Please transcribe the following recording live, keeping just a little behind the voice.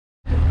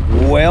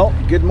Well,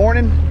 good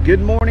morning,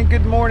 good morning,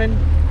 good morning.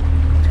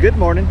 It's good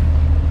morning.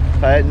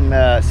 If I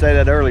hadn't said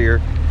that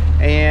earlier.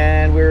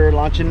 And we're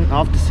launching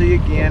off to sea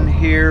again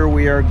here.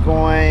 We are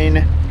going,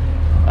 we've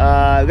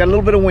got a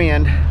little bit of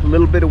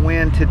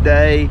wind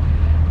today.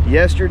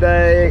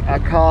 Yesterday I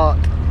caught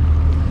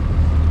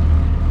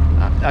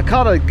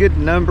a good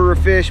number of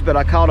fish, but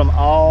I caught them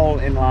all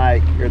in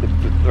like,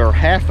 or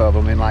half of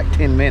them in like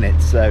 10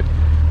 minutes. So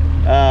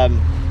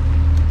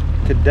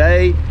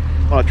today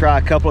I'm gonna try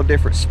a couple of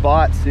different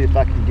spots, see if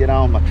I can get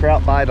on my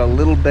trout bite a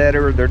little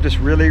better. They're just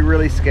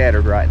really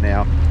scattered right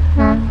now.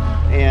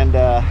 And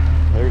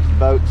there's the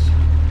boats.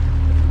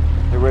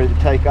 They're ready to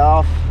take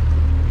off.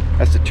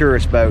 That's the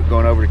tourist boat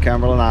going over to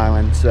Cumberland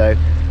Island. So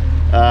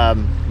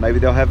maybe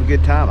they'll have a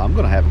good time. I'm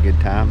gonna have a good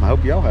time. I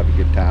hope y'all have a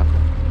good time.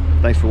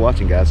 Thanks for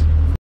watching, guys.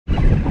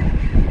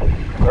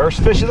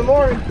 First fish of the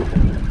morning.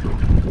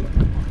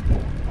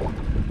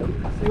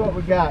 Let's see what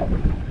we got.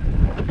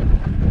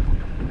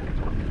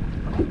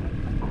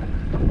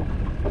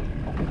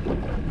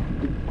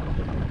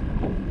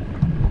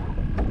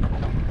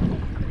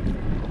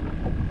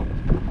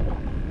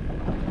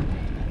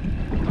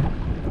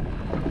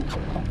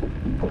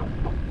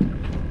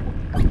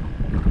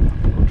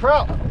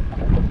 Trout.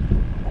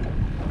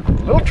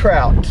 Little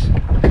trout.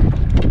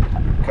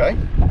 Okay.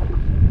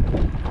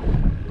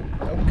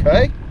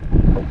 Okay.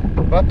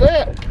 How about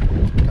that?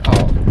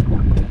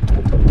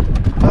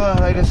 Oh,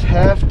 they just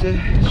have to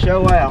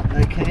show out.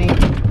 They can't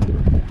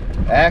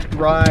act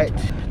right,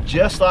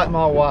 just like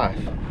my wife.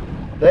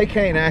 They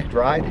can't act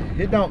right.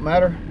 It don't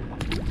matter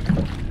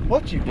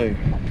what you do.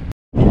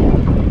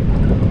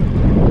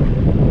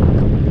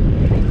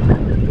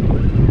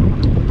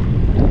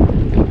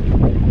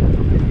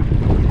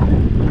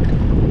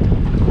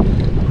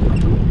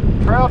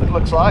 Trout, it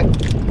looks like.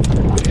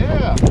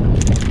 Yeah.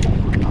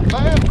 Not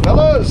bad,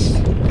 fellas.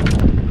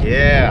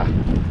 Yeah.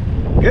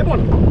 Good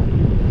one.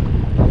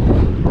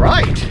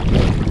 Right.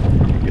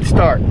 Good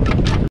start.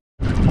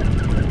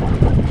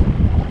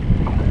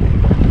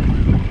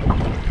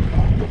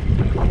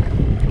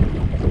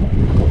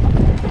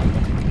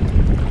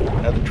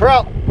 Another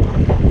trout.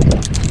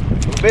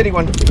 Little bitty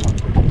one.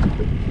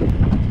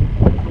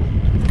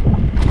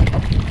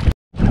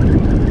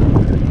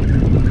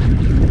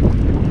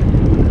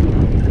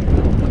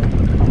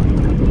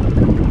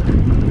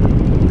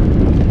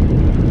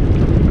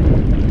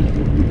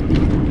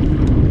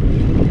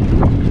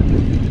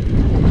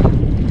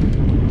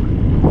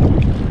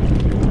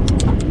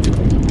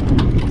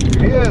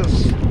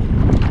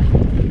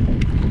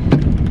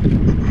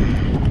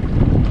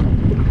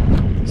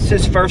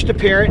 His first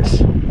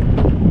appearance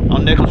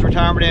on Nichols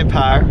Retirement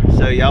Empire,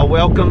 so y'all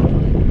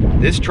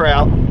welcome this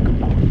trout.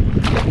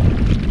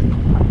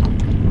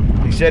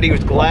 He said he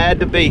was glad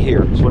to be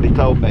here, is what he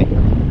told me.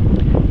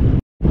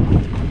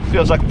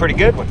 Feels like a pretty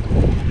good one.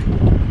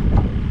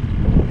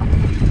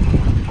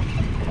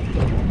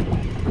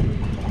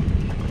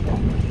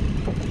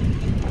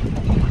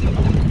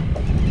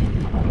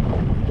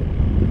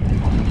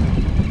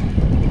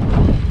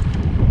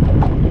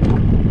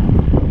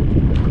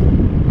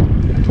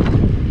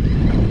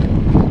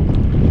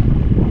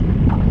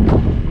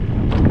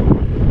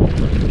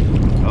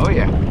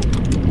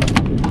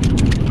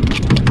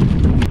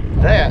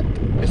 That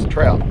is a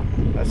trout.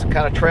 That's the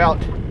kind of trout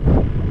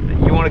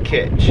that you want to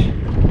catch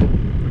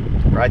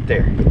right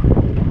there.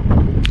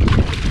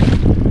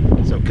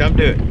 So come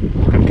do it.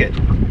 Come catch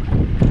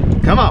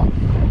it. Come on.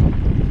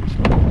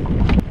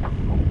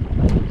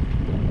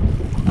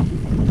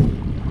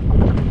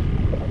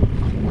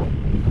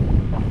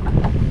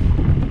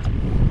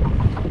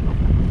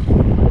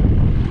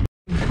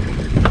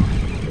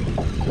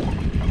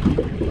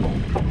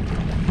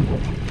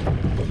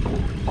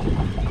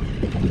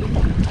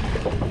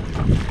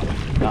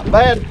 Not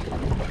bad.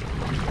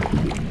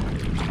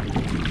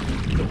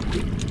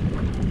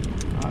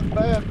 Not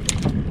bad.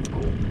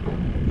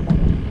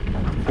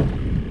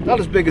 Not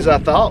as big as I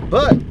thought,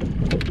 but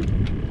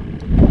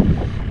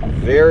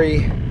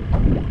very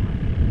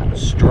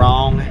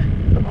strong,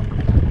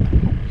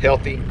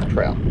 healthy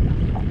trout.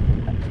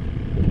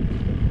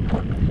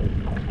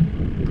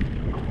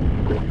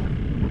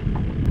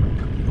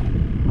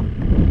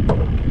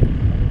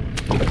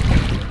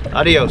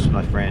 Adios,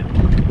 my friend.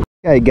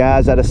 Okay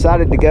guys, I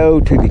decided to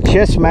go to the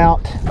chest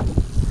mount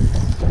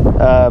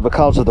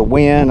because of the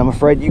wind. I'm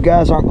afraid you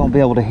guys aren't going to be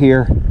able to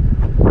hear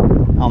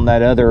on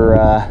that other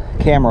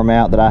camera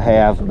mount that I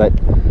have, but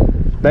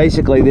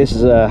basically this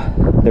is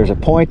there's a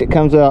point that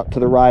comes up to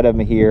the right of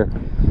me here.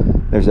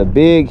 There's a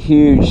big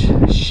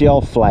huge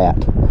shell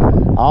flat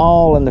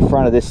all in the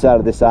front of this side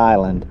of this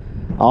island.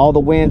 All the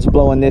wind's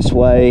blowing this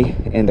way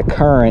and the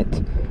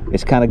current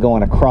is kind of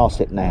going across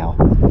it now.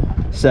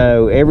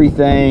 So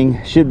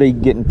everything should be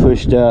getting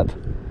pushed up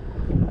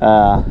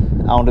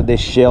onto this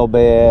shell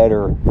bed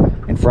or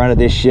in front of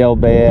this shell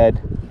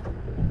bed.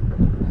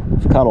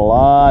 I've caught a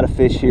lot of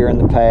fish here in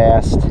the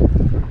past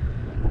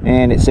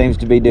and it seems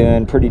to be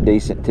doing pretty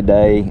decent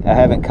today. I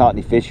haven't caught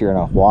any fish here in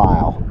a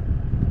while.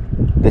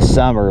 This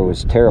summer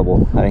was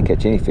terrible. I didn't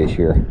catch any fish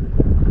here.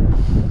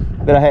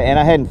 But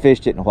I hadn't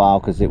fished it in a while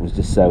because it was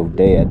just so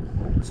dead.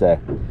 So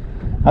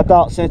I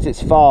thought since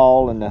it's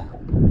fall and the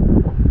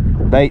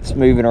bait's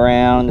moving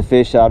around, the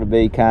fish ought to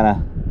be kind of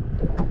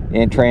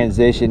in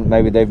transition.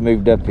 Maybe they've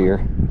moved up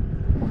here.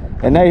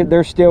 And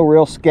they're still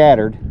real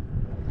scattered,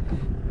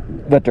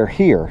 but they're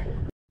here.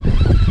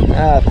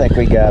 I think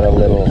we got a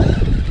little,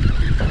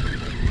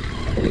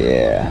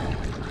 yeah,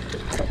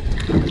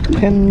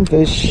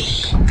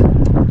 pinfish.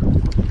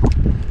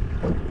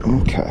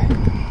 Okay.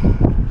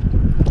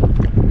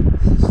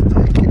 Let's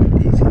take it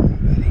easy,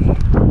 buddy.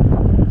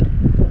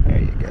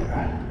 There you go.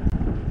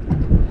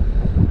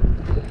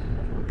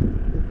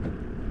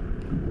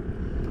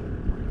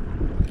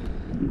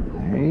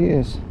 There he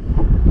is.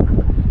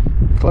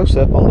 Close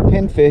up on the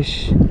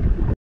pinfish.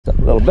 A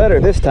little better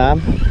this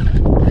time.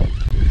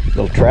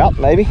 Little trout,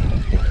 maybe.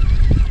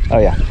 Oh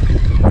yeah.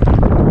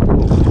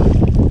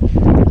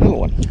 Little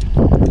one.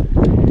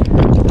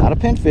 Not a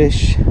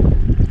pinfish.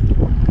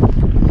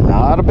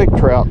 Not a big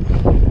trout.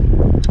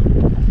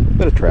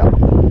 But a trout.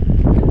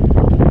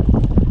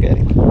 Look at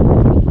him.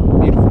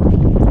 Beautiful.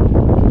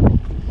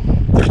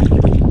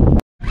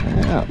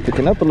 Yeah,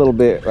 picking up a little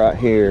bit right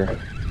here.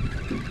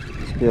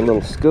 Must be a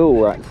little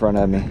school right in front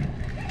of me.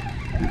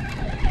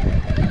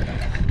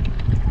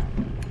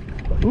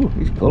 Ooh,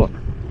 he's pulling.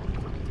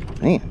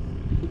 Man.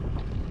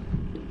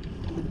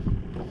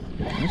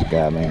 This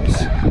guy, man,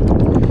 is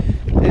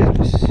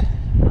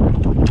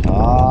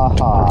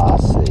aha, I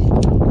see.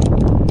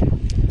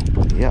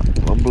 Yep,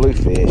 little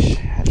bluefish.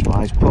 That's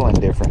why he's pulling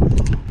different.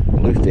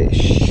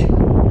 Bluefish. Little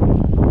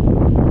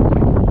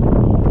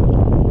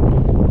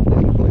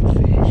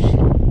bluefish.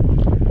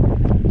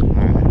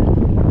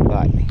 Alright,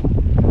 bite me.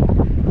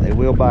 They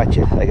will bite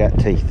you. They got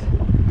teeth.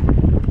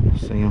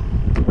 See them?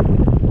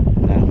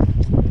 No.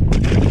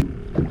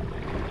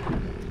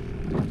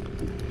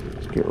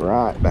 Let's get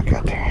right back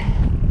out there.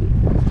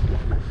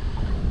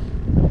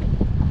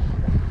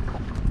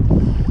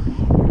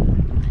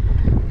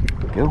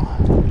 Go.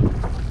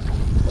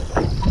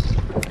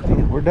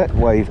 Man, where'd that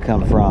wave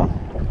come from?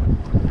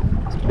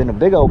 It's been a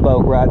big old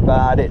boat right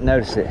by. I didn't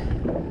notice it.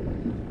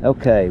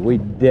 Okay, we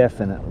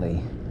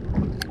definitely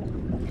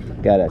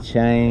got a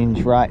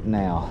change right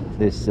now.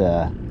 This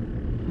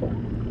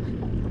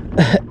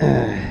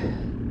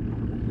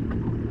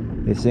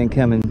this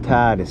incoming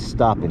tide is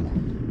stopping.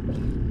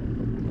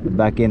 The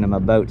back end of my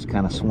boat's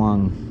kind of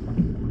swung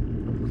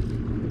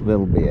a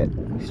little bit.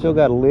 We still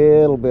got a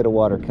little bit of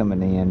water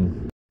coming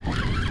in.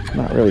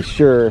 Not really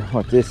sure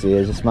what this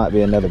is. This might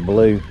be another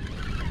blue.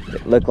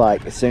 It looked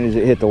like as soon as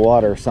it hit the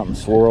water, something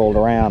swirled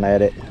around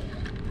at it.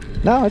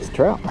 No, it's a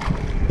trout.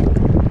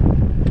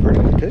 Pretty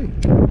good too.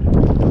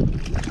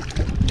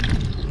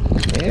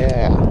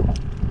 Yeah.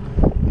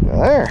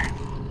 There.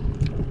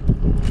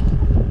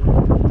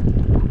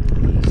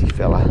 Easy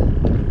fella.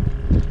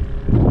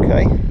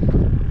 Okay.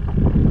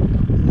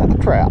 Another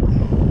trout.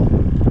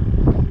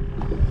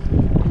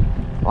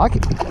 Like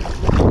it.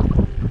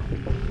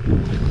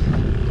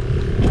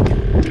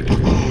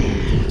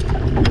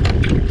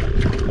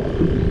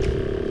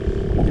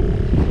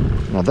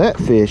 Now that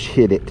fish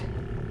hit it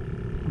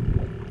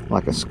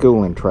like a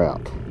schooling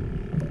trout.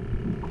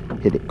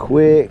 Hit it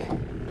quick.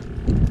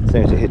 As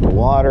soon as it hit the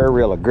water,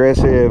 real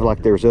aggressive,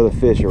 like there was other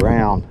fish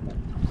around,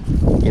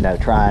 you know,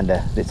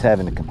 that's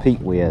having to compete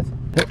with.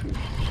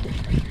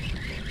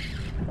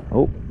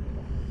 Oh.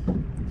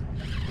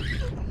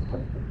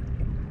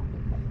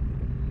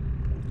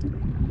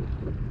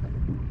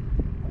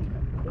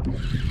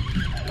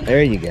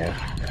 There you go.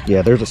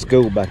 Yeah, there's a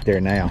school back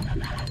there now.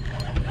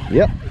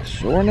 Yep,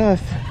 sure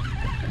enough.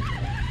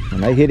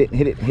 And they hit it.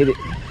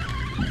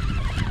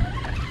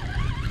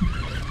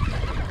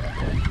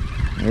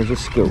 There's a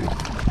school.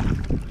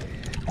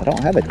 I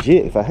don't have a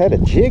jig. If I had a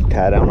jig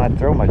tied on, I'd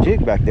throw my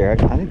jig back there.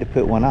 I need to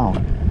put one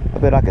on. I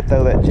bet I could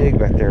throw that jig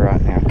back there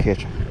right now and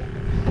catch them.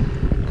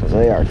 Because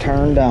they are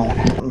turned on.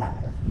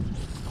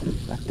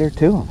 Back there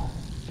to them.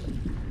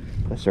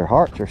 Bless their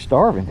hearts, they're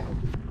starving.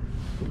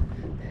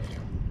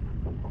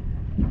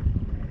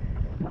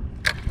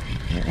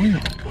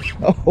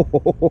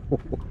 Oh,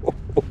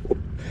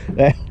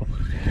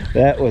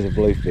 that was a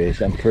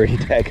bluefish. I'm pretty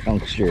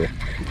daggone sure.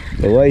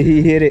 The way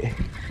he hit it,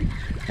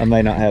 I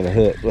may not have a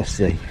hook. Let's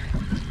see.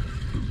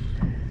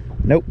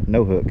 Nope,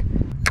 no hook.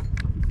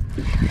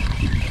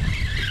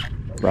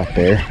 Right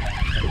there.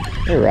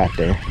 They're right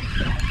there.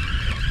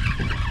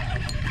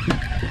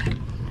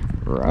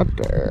 Right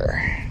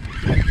there.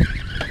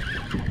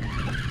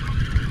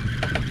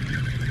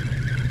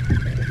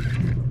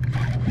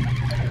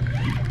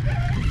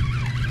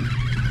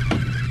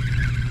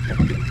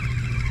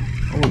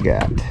 What we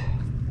got?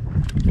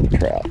 Little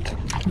trout.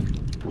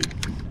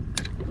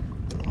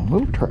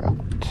 Little trout.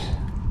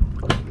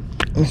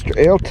 Mr.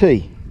 LT.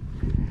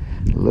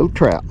 Little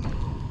trout.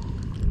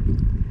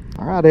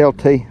 All right,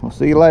 LT. We'll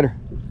see you later.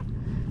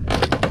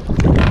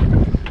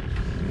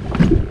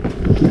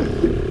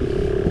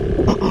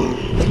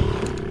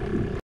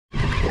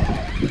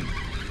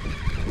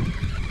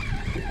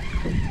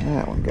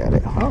 That one got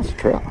it. Oh, it's a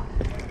trout.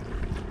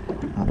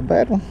 Not a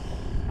bad one.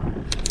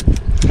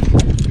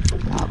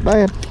 Not bad.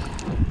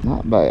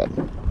 Not bad.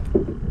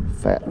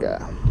 Fat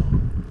guy.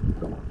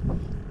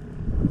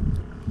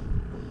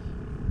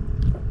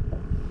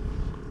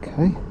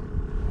 Okay.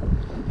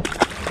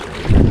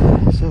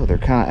 So they're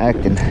kind of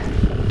acting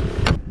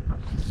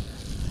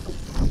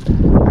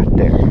right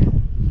there.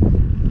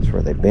 That's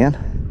where they've been.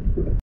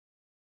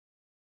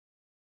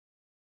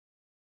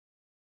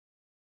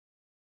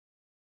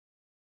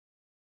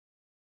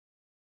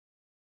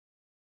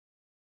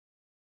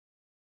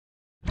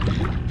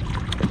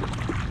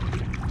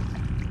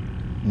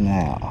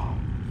 Now,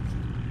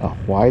 a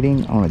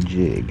whiting on a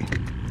jig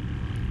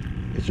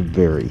is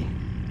very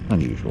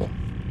unusual.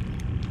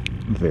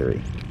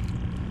 Very.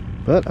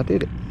 But I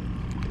did it.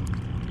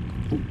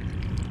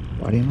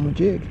 Whiting on a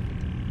jig.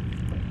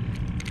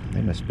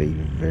 They must be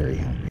very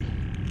hungry.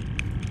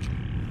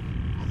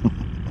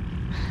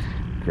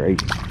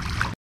 Great.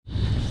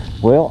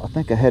 Well, I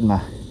think I had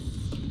my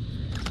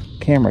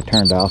camera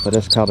turned off. I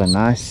just caught a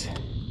nice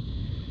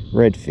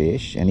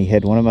redfish, and he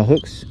had one of my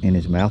hooks in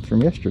his mouth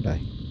from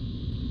yesterday.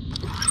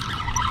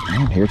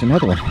 And here's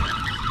another one.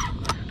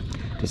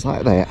 Just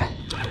like that.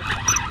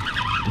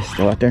 Just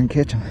go out there and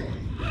catch them.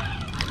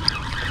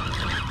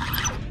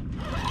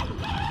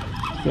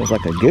 Feels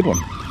like a good one.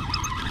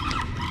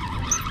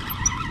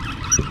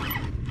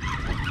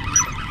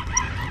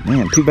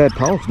 Man, too bad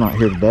Paul's not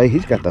here today.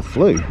 He's got the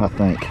flu, I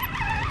think.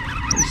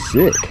 He's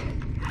sick.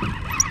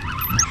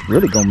 It's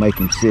really gonna make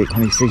him sick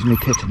when he sees me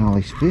catching all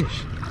these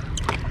fish.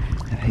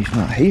 And he's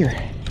not here.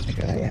 Look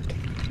at that.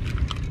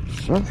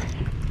 Sir.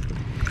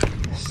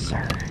 Yes,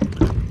 sir.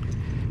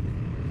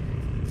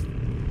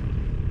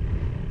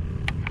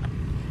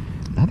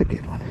 Another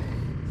good one.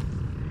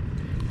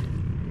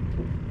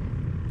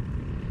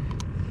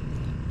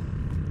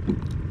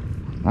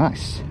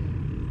 Nice.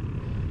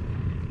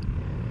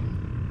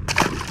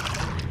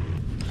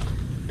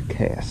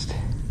 Cast.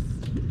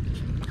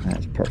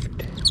 That's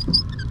perfect.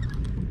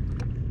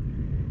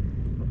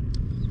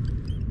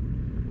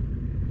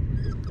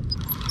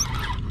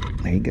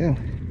 There you go.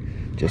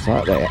 Just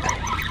like that.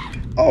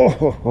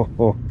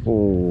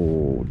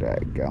 Oh,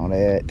 daggone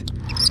it.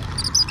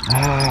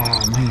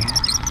 Ah, man.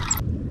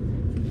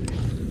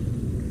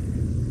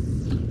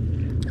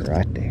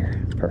 Right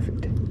there.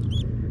 Perfect.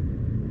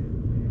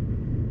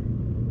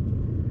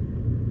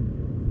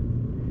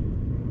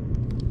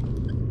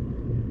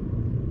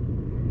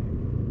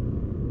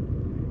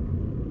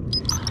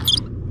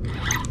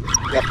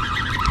 Yep.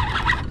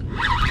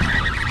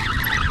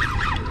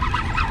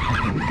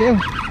 There we go.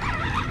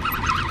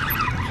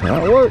 That's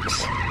how it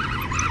works.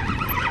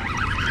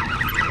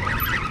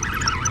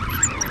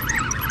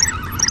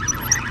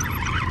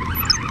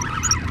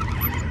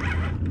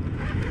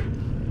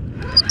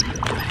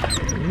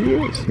 Here he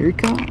is. Here he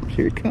comes.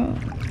 Here he comes.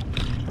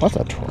 What's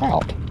a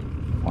trout?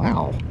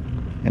 Wow.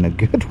 And a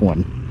good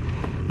one.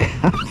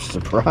 I'm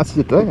surprised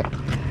at that.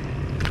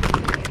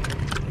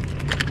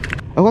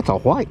 Oh, that's a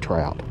white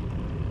trout.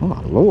 Oh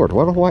my Lord,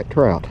 what a white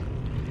trout.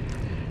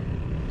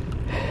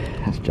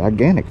 That's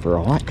gigantic for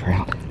a white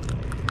trout.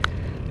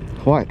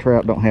 White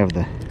trout don't have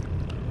the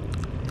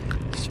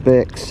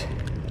specks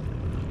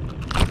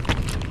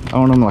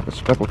on them like a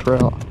speckled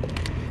trout.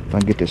 If I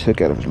can get this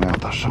hook out of his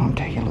mouth, I'll show him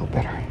to you a little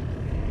better.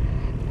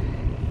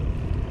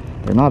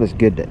 They're not as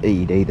good to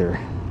eat either.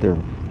 They're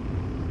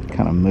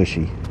kind of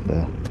mushy,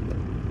 the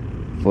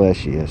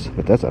flesh is,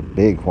 but that's a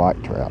big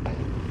white trout.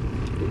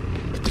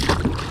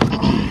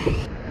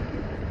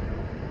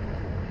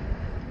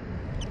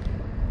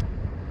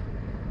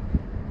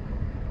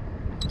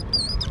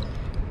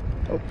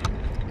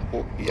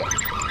 Oh, yeah.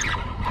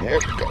 There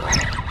we go.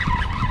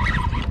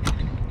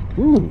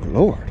 Ooh,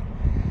 Lord.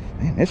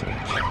 Man, this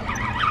one's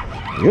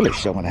really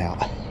showing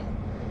out.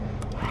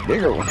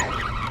 Bigger one.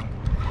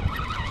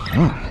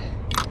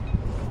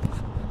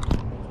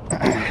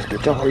 Let's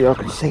get y'all where y'all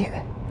can see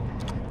it.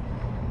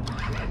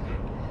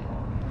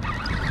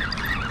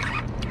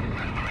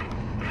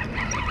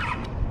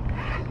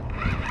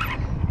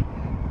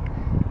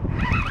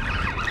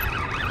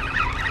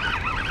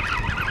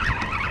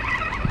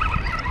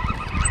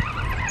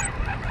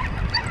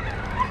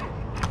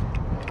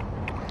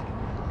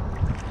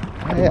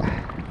 Yeah.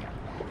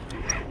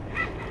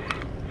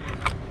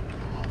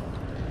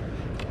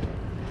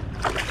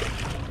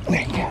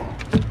 There you go.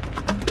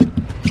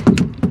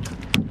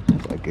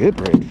 That's a good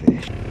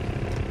redfish.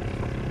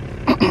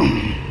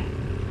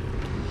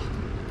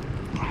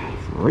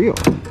 For real.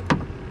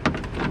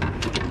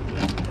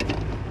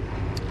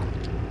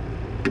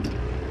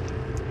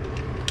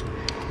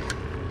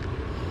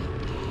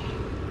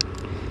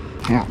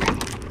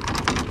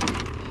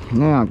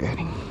 Now I got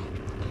him.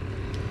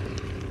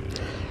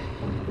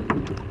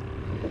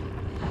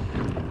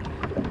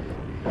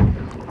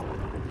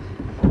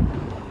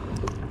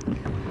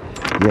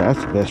 Yeah,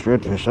 that's the best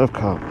redfish I've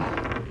caught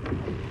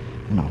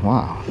in a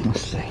while.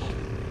 Let's see.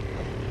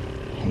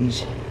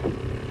 He's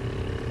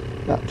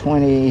about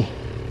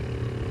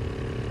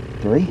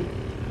 23.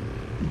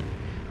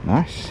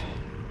 Nice.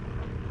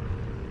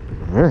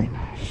 Very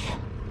nice.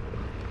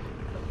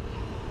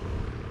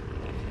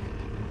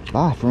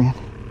 Bye, friend.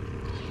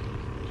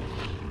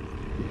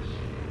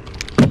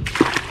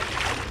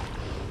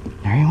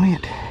 There he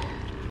went.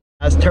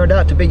 It's turned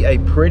out to be a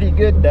pretty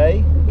good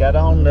day. Got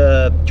on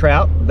the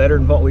trout, better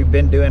than what we've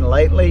been doing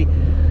lately.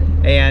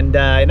 And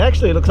it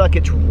actually looks like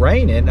it's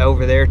raining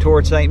over there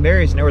towards St.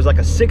 Mary's, and there was like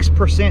a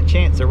 6%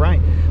 chance of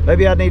rain.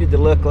 Maybe I needed to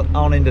look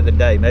on into the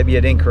day. Maybe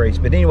it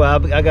increased. But anyway,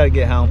 I got to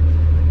get home.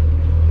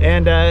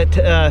 And it's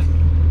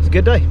a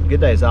good day.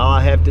 Good day is all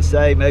I have to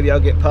say. Maybe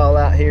I'll get Paul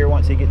out here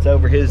once he gets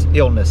over his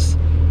illness.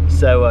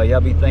 So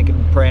y'all be thinking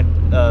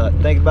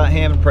about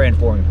him and praying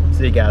for him.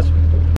 See you guys.